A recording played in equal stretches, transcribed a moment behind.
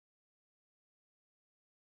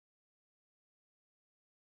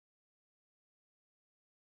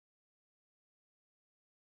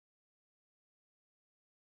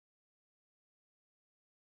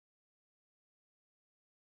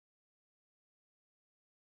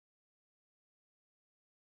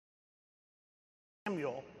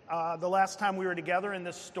Samuel. The last time we were together in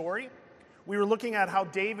this story, we were looking at how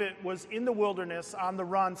David was in the wilderness on the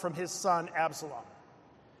run from his son Absalom.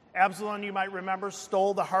 Absalom, you might remember,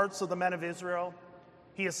 stole the hearts of the men of Israel.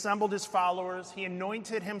 He assembled his followers, he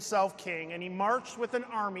anointed himself king, and he marched with an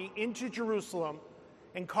army into Jerusalem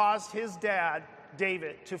and caused his dad,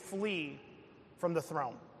 David, to flee from the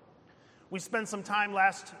throne. We spent some time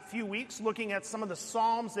last few weeks looking at some of the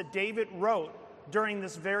Psalms that David wrote during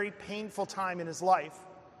this very painful time in his life.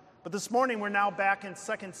 But this morning we're now back in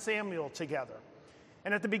 2 Samuel together.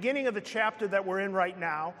 And at the beginning of the chapter that we're in right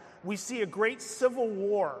now, we see a great civil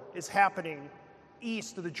war is happening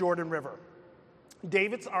east of the Jordan River.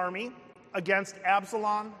 David's army against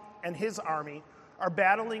Absalom and his army are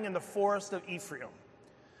battling in the forest of Ephraim.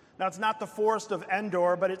 Now, it's not the forest of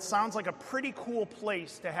Endor, but it sounds like a pretty cool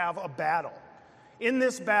place to have a battle. In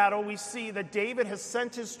this battle, we see that David has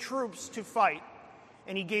sent his troops to fight,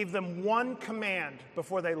 and he gave them one command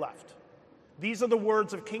before they left. These are the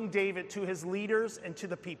words of King David to his leaders and to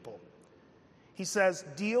the people. He says,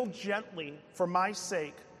 "Deal gently for my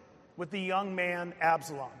sake with the young man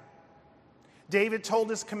Absalom." David told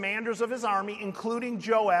his commanders of his army, including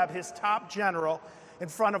Joab, his top general, in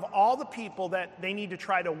front of all the people that they need to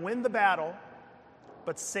try to win the battle,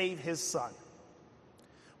 but save his son.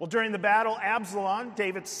 Well, during the battle, Absalom,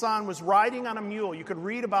 David's son, was riding on a mule. You could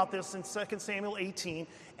read about this in 2 Samuel 18.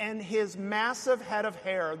 And his massive head of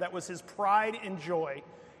hair, that was his pride and joy,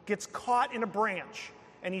 gets caught in a branch,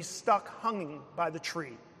 and he's stuck hanging by the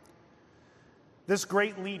tree. This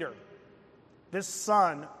great leader, this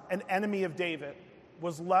son, an enemy of David,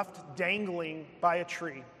 was left dangling by a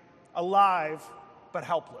tree, alive but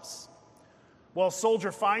helpless. Well, a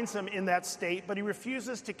soldier finds him in that state, but he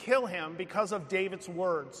refuses to kill him because of David's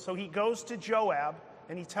words. So he goes to Joab,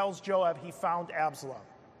 and he tells Joab he found Absalom.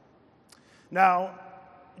 Now,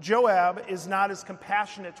 Joab is not as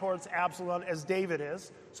compassionate towards Absalom as David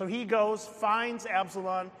is, so he goes, finds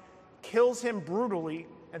Absalom, kills him brutally,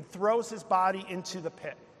 and throws his body into the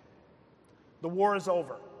pit. The war is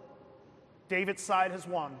over. David's side has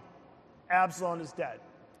won. Absalom is dead.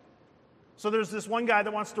 So there's this one guy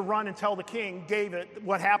that wants to run and tell the king, David,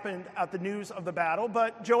 what happened at the news of the battle.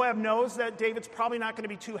 But Joab knows that David's probably not going to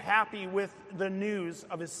be too happy with the news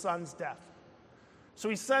of his son's death. So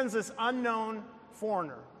he sends this unknown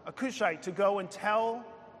foreigner, a Cushite, to go and tell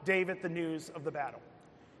David the news of the battle.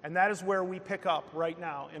 And that is where we pick up right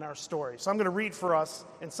now in our story. So I'm going to read for us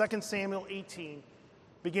in 2 Samuel 18,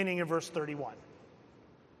 beginning in verse 31.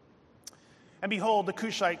 "And behold, the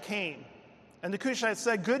Cushite came. And the Cushite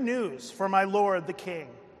said, 'Good news for my lord the king,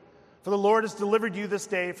 for the Lord has delivered you this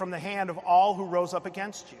day from the hand of all who rose up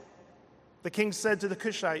against you.' The king said to the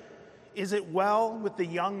Cushite, 'Is it well with the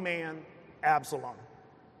young man Absalom?'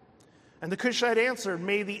 And the Cushite answered,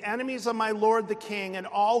 'May the enemies of my lord the king and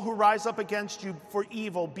all who rise up against you for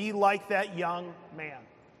evil be like that young man.'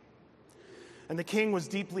 And the king was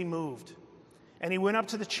deeply moved, and he went up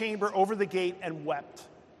to the chamber over the gate and wept.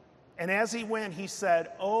 And as he went, he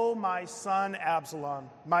said, 'Oh, my son Absalom,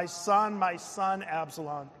 my son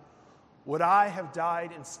Absalom, would I have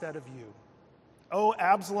died instead of you? Oh,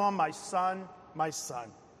 Absalom, my son, my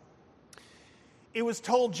son.' It was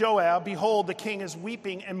told Joab, 'Behold, the king is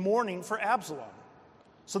weeping and mourning for Absalom.'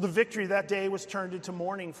 So the victory that day was turned into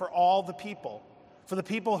mourning for all the people. For the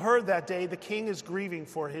people heard that day, the king is grieving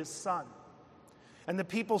for his son. And the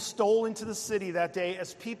people stole into the city that day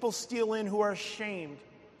as people steal in who are ashamed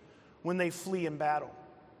when they flee in battle.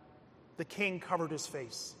 The king covered his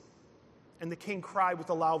face, and the king cried with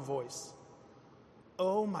a loud voice,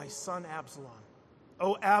 'Oh, my son Absalom!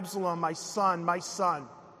 Oh, Absalom, my son, my son!'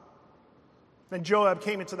 Then Joab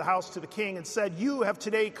came into the house to the king and said, 'You have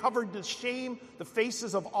today covered with shame the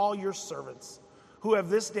faces of all your servants, who have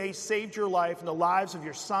this day saved your life and the lives of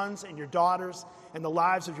your sons and your daughters and the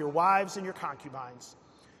lives of your wives and your concubines,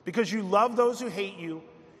 because you love those who hate you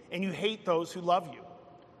and you hate those who love you.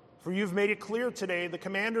 For you've made it clear today the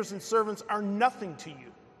commanders and servants are nothing to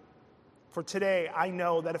you. For today I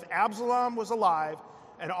know that if Absalom was alive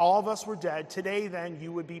and all of us were dead, today then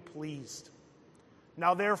you would be pleased.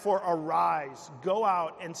 Now therefore arise, go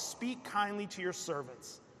out and speak kindly to your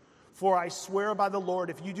servants. For I swear by the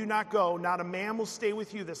Lord, if you do not go, not a man will stay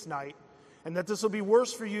with you this night, and that this will be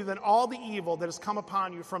worse for you than all the evil that has come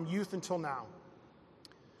upon you from youth until now.'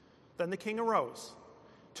 Then the king arose,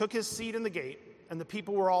 took his seat in the gate, and the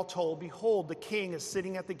people were all told, 'Behold, the king is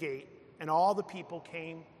sitting at the gate.' And all the people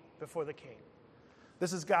came before the king."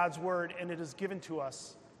 This is God's word, and it is given to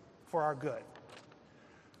us for our good.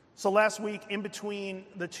 So last week, in between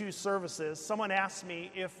the two services, someone asked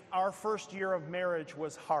me if our first year of marriage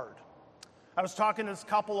was hard. I was talking to this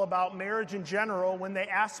couple about marriage in general when they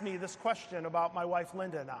asked me this question about my wife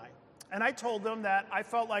Linda and I. And I told them that I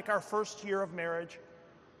felt like our first year of marriage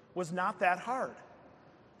was not that hard.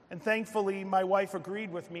 And thankfully, my wife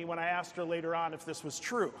agreed with me when I asked her later on if this was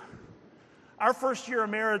true. Our first year of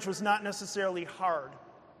marriage was not necessarily hard,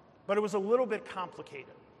 but it was a little bit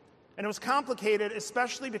complicated. And it was complicated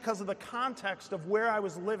especially because of the context of where I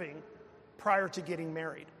was living prior to getting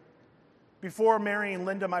married. Before marrying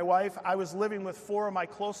Linda, my wife, I was living with 4 of my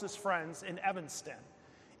closest friends in Evanston.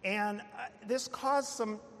 And this caused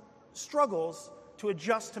some struggles to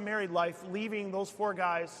adjust to married life, leaving those 4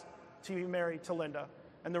 guys to be married to Linda.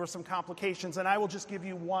 And there were some complications, and I will just give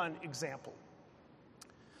you one example.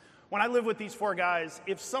 When I lived with these 4 guys,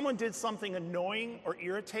 if someone did something annoying or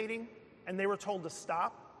irritating and they were told to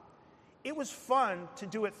stop, it was fun to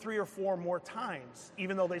do it 3 or 4 more times,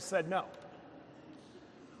 even though they said no.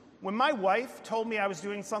 When my wife told me I was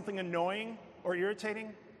doing something annoying or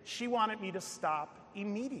irritating, she wanted me to stop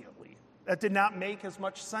immediately. That did not make as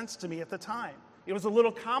much sense to me at the time. It was a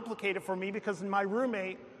little complicated for me because my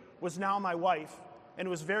roommate was now my wife, and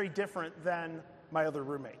it was very different than my other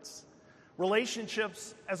roommates.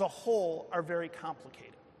 Relationships as a whole are very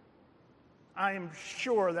complicated. I am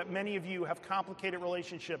sure that many of you have complicated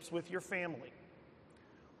relationships with your family,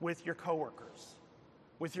 with your coworkers,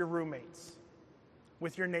 with your roommates,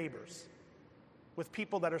 with your neighbors, with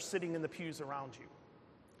people that are sitting in the pews around you.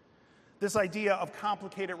 This idea of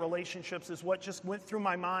complicated relationships is what just went through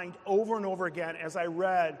my mind over and over again as I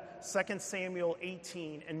read 2 Samuel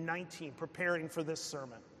 18 and 19, preparing for this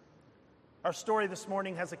sermon. Our story this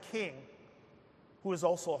morning has a king who is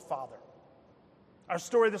also a father. Our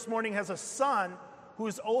story this morning has a son who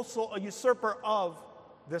is also a usurper of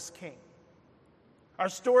this king. Our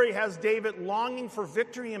story has David longing for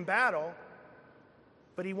victory in battle,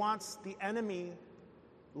 but he wants the enemy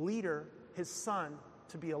leader, his son,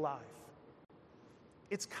 to be alive.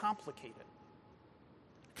 It's complicated.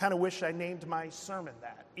 I kind of wish I named my sermon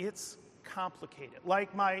that. It's complicated.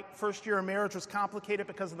 Like my first year of marriage was complicated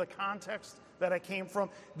because of the context that I came from,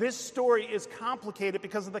 this story is complicated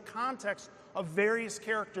because of the context of various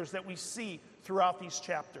characters that we see throughout these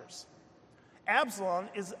chapters. Absalom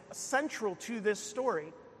is central to this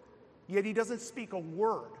story, yet he doesn't speak a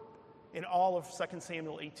word in all of 2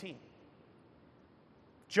 Samuel 18.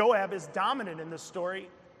 Joab is dominant in this story,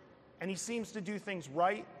 and he seems to do things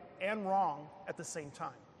right and wrong at the same time.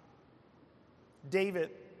 David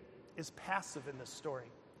is passive in this story.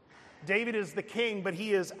 David is the king, but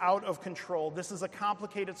he is out of control. This is a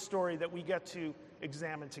complicated story that we get to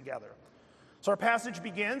examine together. So our passage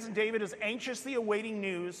begins, and David is anxiously awaiting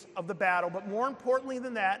news of the battle, but more importantly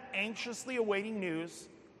than that, anxiously awaiting news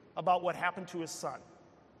about what happened to his son.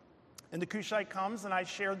 And the Cushite comes, and I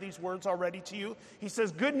shared these words already to you. He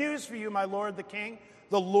says, "Good news for you, my lord the king.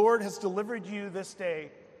 The Lord has delivered you this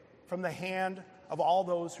day from the hand of all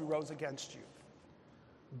those who rose against you."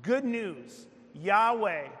 Good news.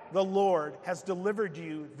 Yahweh, the Lord, has delivered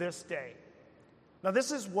you this day. Now,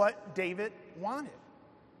 this is what David wanted.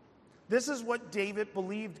 This is what David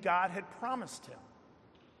believed God had promised him.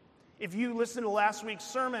 If you listen to last week's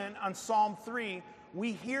sermon on Psalm 3,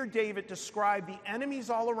 we hear David describe the enemies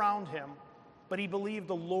all around him, but he believed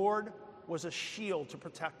the Lord was a shield to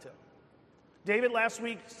protect him. David last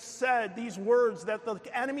week said these words that the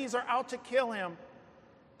enemies are out to kill him,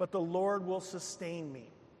 but the Lord will sustain me.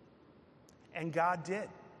 And God did.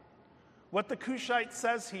 What the Cushite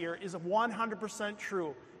says here is 100%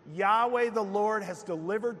 true. Yahweh the Lord has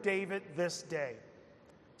delivered David this day.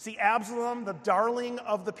 See, Absalom, the darling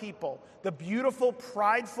of the people, the beautiful,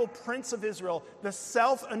 prideful prince of Israel, the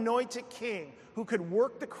self-anointed king who could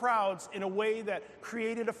work the crowds in a way that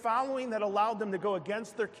created a following that allowed them to go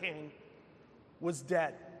against their king, was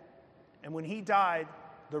dead. And when he died,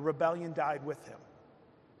 the rebellion died with him.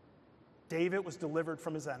 David was delivered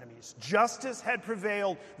from his enemies. Justice had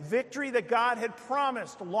prevailed. Victory that God had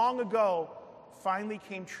promised long ago finally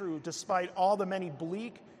came true, despite all the many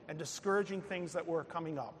bleak and discouraging things that were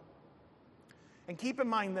coming up. And keep in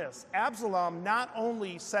mind this, Absalom not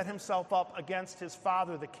only set himself up against his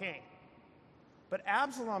father, the king, but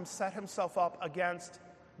Absalom set himself up against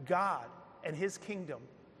God and his kingdom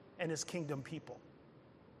and his kingdom people.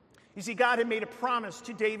 You see, God had made a promise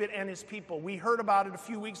to David and his people. We heard about it a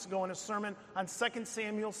few weeks ago in a sermon on 2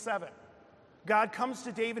 Samuel 7. God comes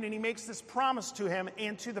to David and he makes this promise to him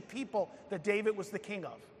and to the people that David was the king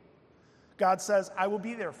of. God says, "I will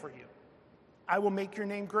be there for you. I will make your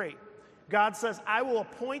name great." God says, "I will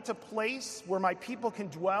appoint a place where my people can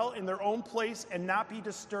dwell in their own place and not be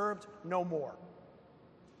disturbed no more."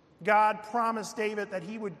 God promised David that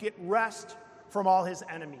he would get rest from all his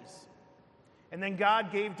enemies. And then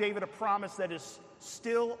God gave David a promise that is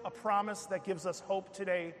still a promise that gives us hope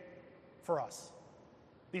today for us.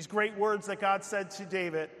 These great words that God said to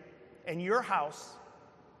David, "And your house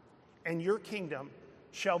and your kingdom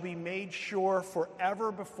shall be made sure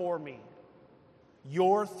forever before me.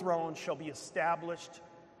 Your throne shall be established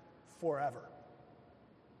forever."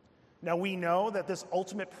 Now we know that this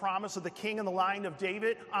ultimate promise of the king in the line of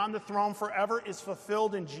David on the throne forever is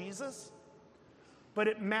fulfilled in Jesus. But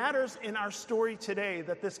it matters in our story today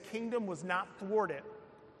that this kingdom was not thwarted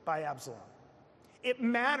by Absalom. It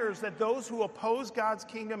matters that those who oppose God's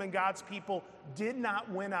kingdom and God's people did not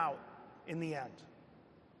win out in the end.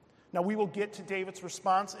 Now we will get to David's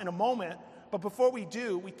response in a moment, but before we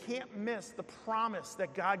do, we can't miss the promise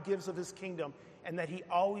that God gives of his kingdom and that he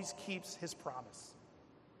always keeps his promise.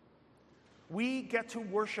 We get to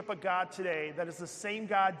worship a God today that is the same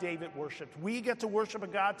God David worshiped. We get to worship a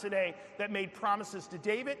God today that made promises to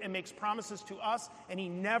David and makes promises to us, and he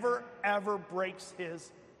never, ever breaks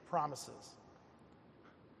his promises.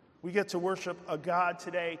 We get to worship a God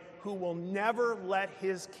today who will never let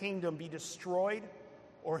his kingdom be destroyed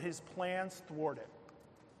or his plans thwarted.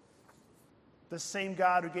 The same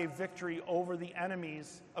God who gave victory over the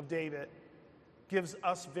enemies of David gives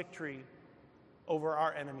us victory over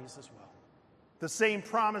our enemies as well. The same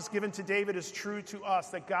promise given to David is true to us,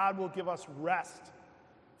 that God will give us rest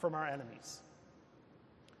from our enemies.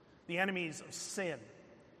 The enemies of sin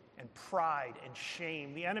and pride and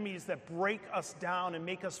shame, the enemies that break us down and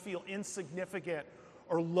make us feel insignificant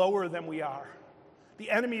or lower than we are, the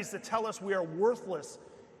enemies that tell us we are worthless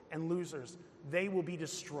and losers, they will be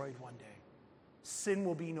destroyed one day. Sin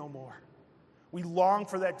will be no more. We long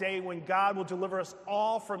for that day when God will deliver us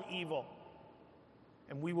all from evil,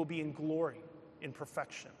 and we will be in glory, in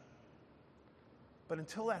perfection. But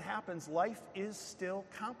until that happens, life is still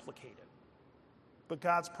complicated. But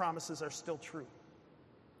God's promises are still true.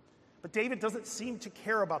 But David doesn't seem to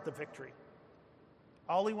care about the victory.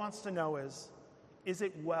 All he wants to know is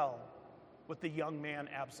it well with the young man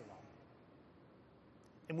Absalom?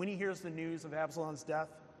 And when he hears the news of Absalom's death,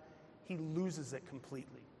 he loses it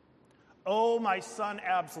completely. "Oh, my son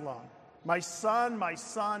Absalom, my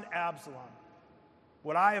son Absalom,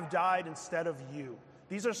 would I have died instead of you?"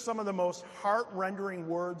 These are some of the most heart-rendering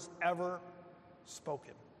words ever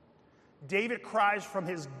spoken. David cries from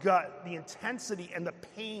his gut the intensity and the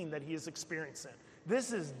pain that he is experiencing.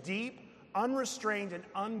 This is deep, unrestrained, and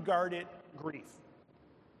unguarded grief.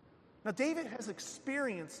 Now, David has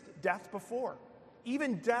experienced death before,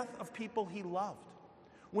 even death of people he loved.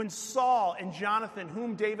 When Saul and Jonathan,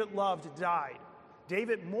 whom David loved, died,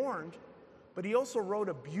 David mourned, but he also wrote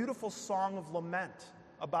a beautiful song of lament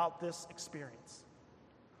about this experience.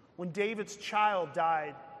 When David's child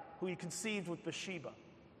died, who he conceived with Bathsheba,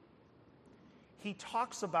 he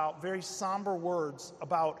talks about very somber words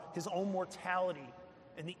about his own mortality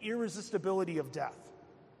and the irresistibility of death.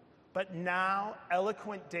 But now,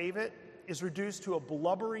 eloquent David is reduced to a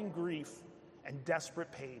blubbering grief and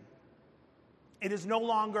desperate pain. It is no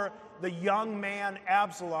longer the young man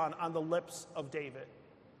Absalom on the lips of David.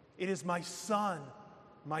 It is my son,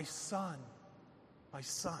 my son, my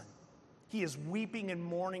son. He is weeping and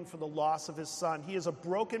mourning for the loss of his son. He is a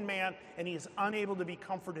broken man, and he is unable to be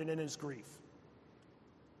comforted in his grief.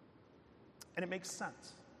 And it makes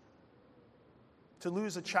sense. To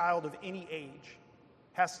lose a child of any age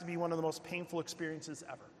has to be one of the most painful experiences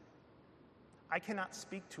ever. I cannot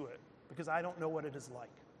speak to it because I don't know what it is like.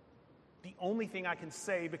 The only thing I can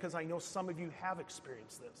say, because I know some of you have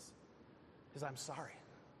experienced this, is I'm sorry.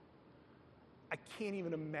 I can't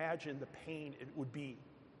even imagine the pain it would be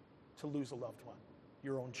to lose a loved one,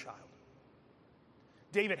 your own child.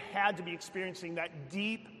 David had to be experiencing that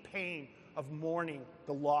deep pain of mourning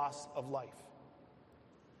the loss of life.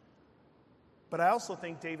 But I also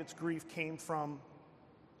think David's grief came from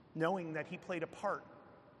knowing that he played a part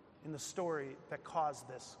in the story that caused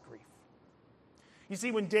this grief. You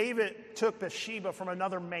see, when David took Bathsheba from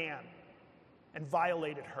another man and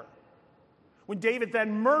violated her, when David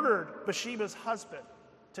then murdered Bathsheba's husband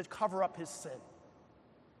to cover up his sin,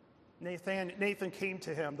 Nathan came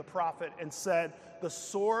to him, the prophet, and said, "The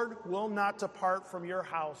sword will not depart from your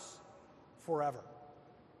house forever."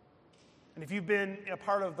 And if you've been a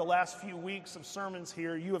part of the last few weeks of sermons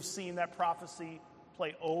here, you have seen that prophecy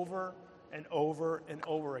play over and over and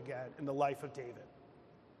over again in the life of David.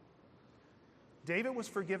 David was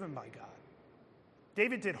forgiven by God.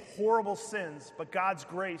 David did horrible sins, but God's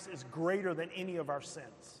grace is greater than any of our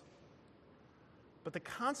sins. But the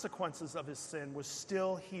consequences of his sin was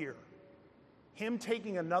still here. Him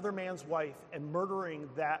taking another man's wife and murdering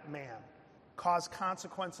that man caused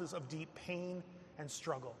consequences of deep pain and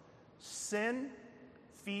struggle. sin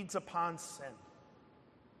feeds upon sin.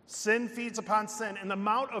 Sin feeds upon sin, and the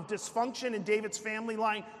amount of dysfunction in David's family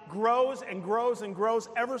line grows and grows and grows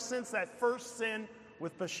ever since that first sin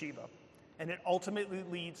with Bathsheba, and it ultimately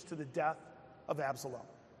leads to the death of Absalom.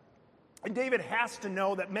 And David has to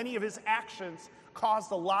know that many of his actions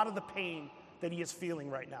caused a lot of the pain that he is feeling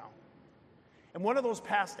right now. And one of those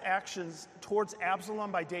past actions towards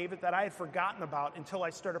Absalom by David that I had forgotten about until I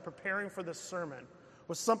started preparing for this sermon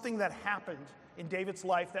was something that happened in David's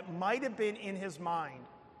life that might have been in his mind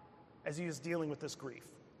as he was dealing with this grief.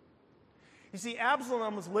 You see,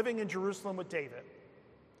 Absalom was living in Jerusalem with David,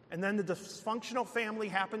 and then the dysfunctional family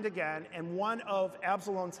happened again, and one of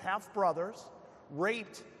Absalom's half-brothers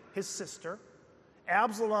raped his sister.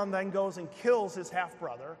 Absalom then goes and kills his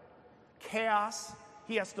half-brother. Chaos.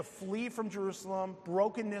 He has to flee from Jerusalem,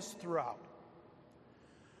 brokenness throughout.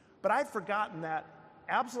 But I'd forgotten that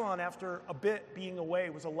Absalom, after a bit being away,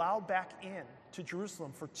 was allowed back in to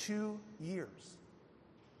Jerusalem for 2 years.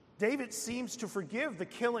 David seems to forgive the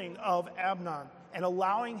killing of Amnon and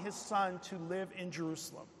allowing his son to live in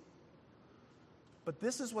Jerusalem. But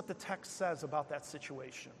this is what the text says about that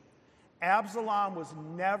situation. Absalom was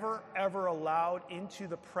never, ever allowed into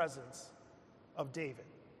the presence of David,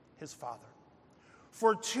 his father.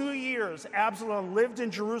 For 2 years, Absalom lived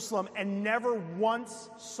in Jerusalem and never once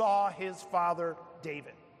saw his father,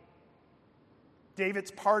 David.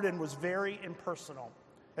 David's pardon was very impersonal.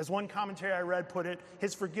 As one commentary I read put it,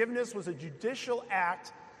 his forgiveness was a judicial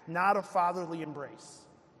act, not a fatherly embrace.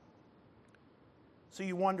 So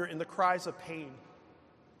you wonder, in the cries of pain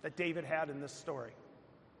that David had in this story,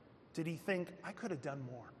 did he think, I could have done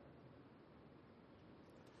more?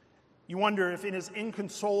 You wonder if in his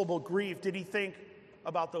inconsolable grief, did he think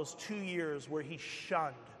about those 2 years where he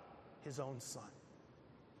shunned his own son?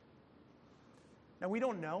 Now, we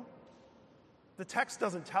don't know. The text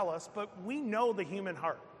doesn't tell us, but we know the human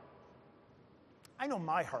heart. I know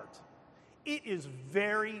my heart. It is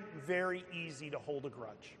very, very easy to hold a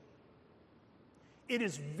grudge. It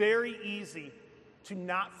is very easy to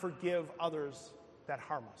not forgive others that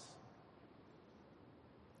harm us.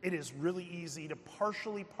 It is really easy to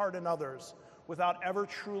partially pardon others without ever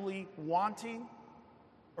truly wanting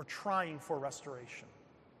or trying for restoration.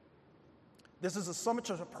 This is so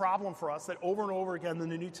much of a problem for us that over and over again in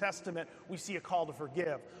the New Testament, we see a call to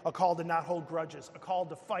forgive, a call to not hold grudges, a call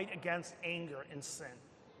to fight against anger and sin.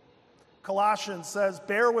 Colossians says,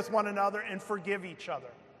 bear with one another and forgive each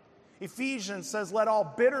other. Ephesians says, let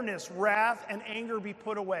all bitterness, wrath, and anger be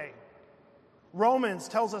put away. Romans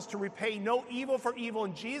tells us to repay no evil for evil,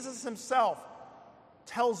 and Jesus himself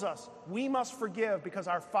tells us we must forgive because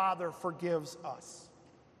our Father forgives us.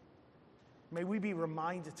 May we be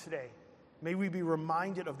reminded today, may we be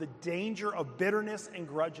reminded of the danger of bitterness and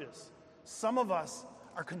grudges. Some of us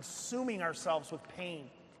are consuming ourselves with pain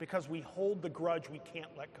because we hold the grudge we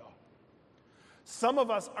can't let go. Some of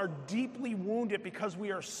us are deeply wounded because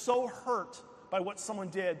we are so hurt by what someone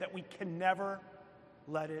did that we can never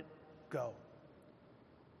let it go.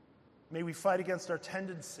 May we fight against our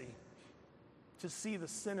tendency to see the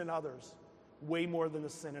sin in others way more than the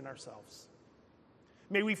sin in ourselves.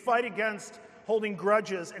 May we fight against holding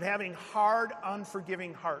grudges and having hard,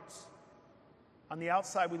 unforgiving hearts. On the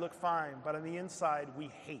outside, we look fine, but on the inside, we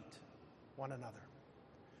hate one another.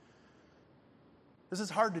 This is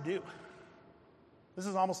hard to do. This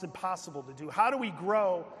is almost impossible to do. How do we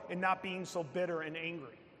grow in not being so bitter and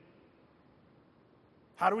angry?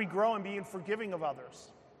 How do we grow in being forgiving of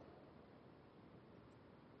others?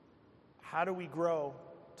 How do we grow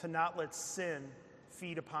to not let sin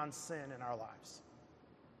feed upon sin in our lives?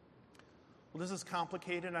 Well, this is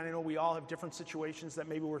complicated, and I know we all have different situations that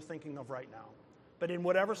maybe we're thinking of right now. But in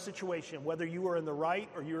whatever situation, whether you are in the right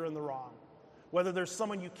or you're in the wrong, whether there's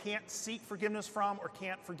someone you can't seek forgiveness from or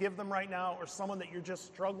can't forgive them right now, or someone that you're just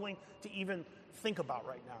struggling to even think about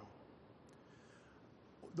right now,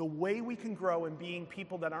 the way we can grow in being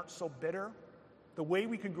people that aren't so bitter, the way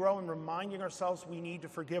we can grow in reminding ourselves we need to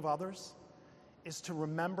forgive others, is to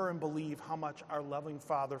remember and believe how much our loving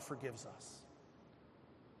Father forgives us.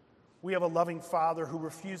 We have a loving Father who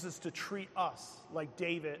refuses to treat us like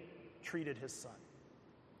David treated his son.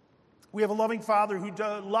 We have a loving Father who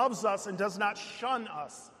loves us and does not shun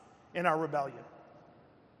us in our rebellion.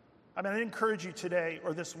 I encourage you today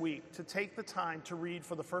or this week to take the time to read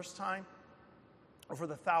for the first time or for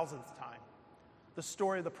the 1,000th time the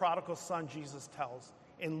story of the prodigal son Jesus tells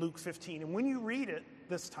in Luke 15. And when you read it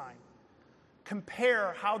this time,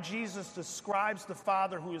 compare how Jesus describes the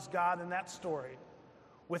Father who is God in that story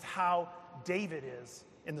with how David is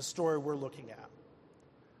in the story we're looking at.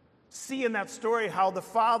 see in that story how the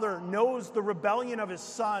father knows the rebellion of his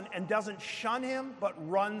son and doesn't shun him, but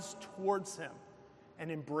runs towards him and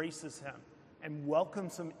embraces him and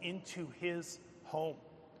welcomes him into his home.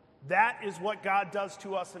 That is what God does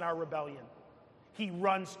to us in our rebellion. He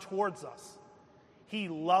runs towards us. He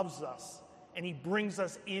loves us, and he brings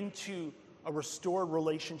us into a restored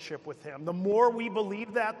relationship with him. The more we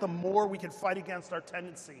believe that, the more we can fight against our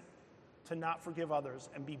tendency to not forgive others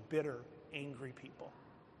and be bitter, angry people.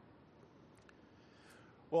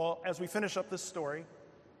 Well, as we finish up this story,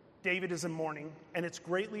 David is in mourning, and it's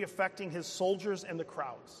greatly affecting his soldiers and the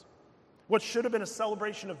crowds. What should have been a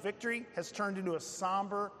celebration of victory has turned into a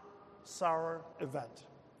somber, sour event.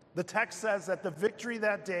 The text says that the victory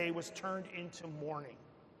that day was turned into mourning.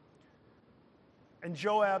 And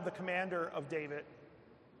Joab, the commander of David,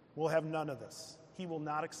 will have none of this. He will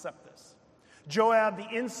not accept this. Joab,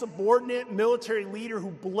 the insubordinate military leader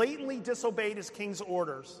who blatantly disobeyed his king's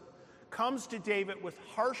orders, comes to David with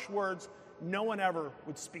harsh words no one ever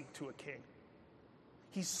would speak to a king.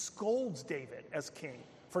 He scolds David as king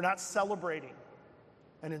for not celebrating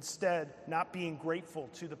and instead not being grateful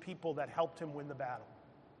to the people that helped him win the battle.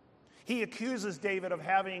 He accuses David of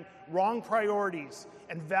having wrong priorities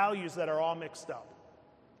and values that are all mixed up.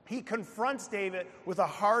 He confronts David with a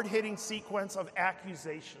hard-hitting sequence of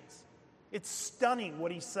accusations. It's stunning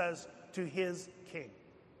what he says to his king.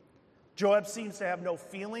 Joab seems to have no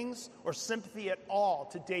feelings or sympathy at all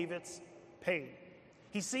to David's pain.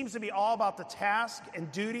 He seems to be all about the task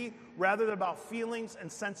and duty rather than about feelings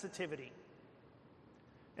and sensitivity.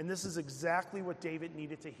 And this is exactly what David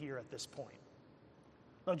needed to hear at this point.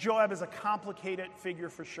 Now, Joab is a complicated figure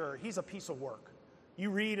for sure. He's a piece of work.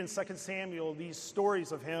 You read in 2 Samuel these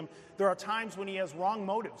stories of him. There are times when he has wrong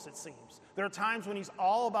motives, it seems. There are times when he's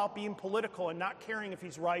all about being political and not caring if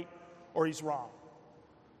he's right or he's wrong.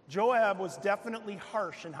 Joab was definitely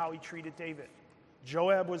harsh in how he treated David.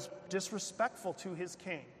 Joab was disrespectful to his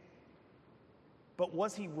king. But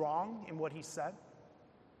was he wrong in what he said?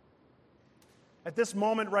 At this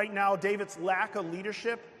moment right now, David's lack of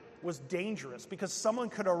leadership was dangerous because someone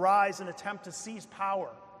could arise and attempt to seize power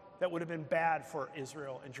that would have been bad for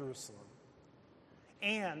Israel and Jerusalem.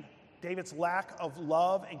 And David's lack of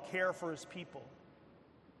love and care for his people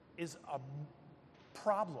is a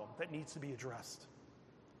problem that needs to be addressed.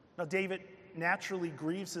 Now, David naturally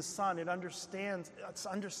grieves his son. It's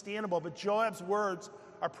understandable, but Joab's words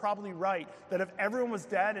are probably right, that if everyone was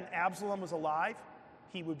dead and Absalom was alive,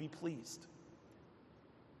 he would be pleased.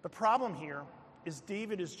 The problem here is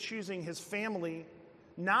David is choosing his family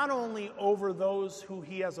not only over those who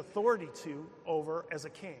he has authority to over as a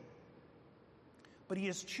king, but he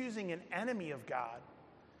is choosing an enemy of God,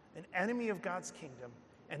 an enemy of God's kingdom,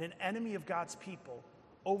 and an enemy of God's people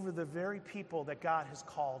over the very people that God has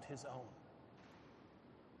called his own.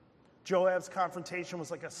 Joab's confrontation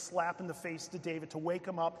was like a slap in the face to David to wake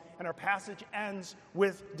him up, and our passage ends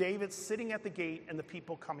with David sitting at the gate and the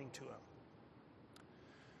people coming to him.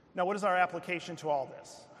 Now, what is our application to all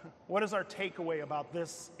this? What is our takeaway about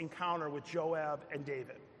this encounter with Joab and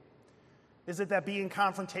David? Is it that being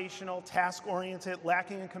confrontational, task-oriented,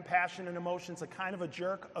 lacking in compassion and emotions, a kind of a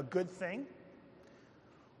jerk, a good thing?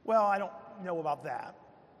 Well, I don't know about that.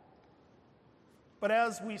 But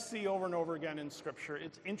as we see over and over again in Scripture,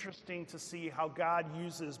 it's interesting to see how God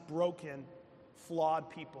uses broken, flawed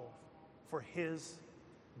people for his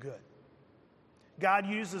good. God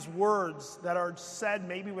uses words that are said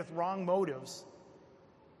maybe with wrong motives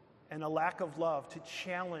and a lack of love to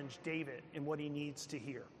challenge David in what he needs to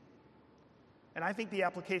hear. And I think the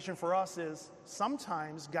application for us is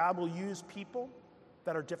sometimes God will use people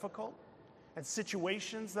that are difficult and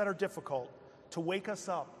situations that are difficult to wake us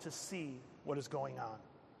up to see what is going on.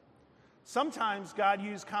 Sometimes God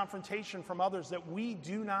used confrontation from others that we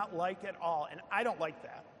do not like at all, and I don't like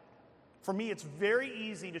that. For me, it's very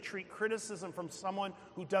easy to treat criticism from someone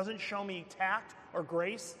who doesn't show me tact or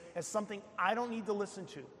grace as something I don't need to listen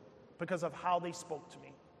to because of how they spoke to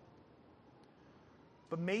me.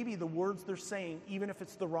 But maybe the words they're saying, even if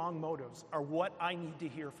it's the wrong motives, are what I need to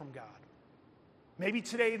hear from God. Maybe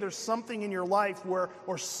today there's something in your life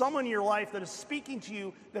or someone in your life that is speaking to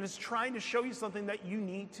you that is trying to show you something that you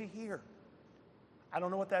need to hear. I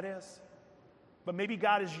don't know what that is. But maybe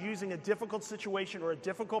God is using a difficult situation or a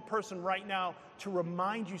difficult person right now to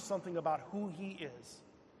remind you something about who he is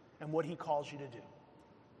and what he calls you to do.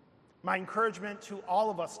 My encouragement to all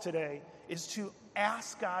of us today is to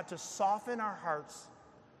ask God to soften our hearts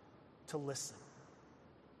to listen,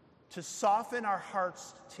 to soften our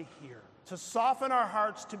hearts to hear, to soften our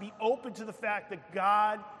hearts to be open to the fact that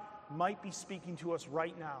God might be speaking to us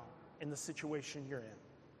right now in the situation you're in.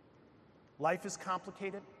 Life is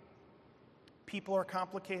complicated. People are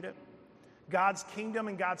complicated. God's kingdom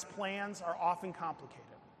and God's plans are often complicated.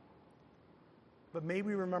 But may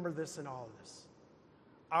we remember this in all of this.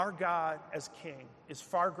 Our God as king is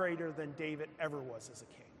far greater than David ever was as a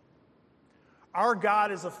king. Our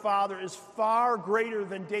God as a father is far greater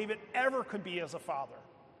than David ever could be as a father.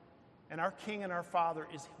 And our king and our father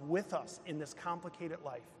is with us in this complicated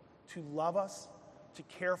life to love us, to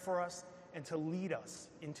care for us, and to lead us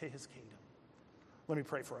into his kingdom. Let me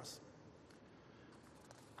pray for us.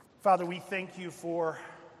 Father, we thank you for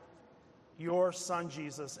your son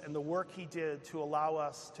Jesus and the work he did to allow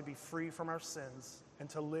us to be free from our sins and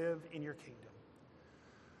to live in your kingdom.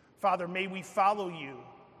 Father, may we follow you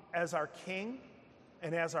as our King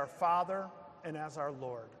and as our Father and as our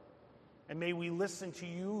Lord. And may we listen to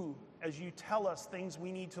you as you tell us things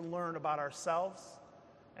we need to learn about ourselves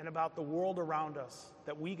and about the world around us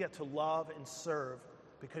that we get to love and serve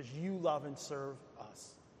because you love and serve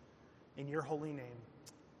us. In your holy name,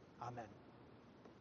 amen.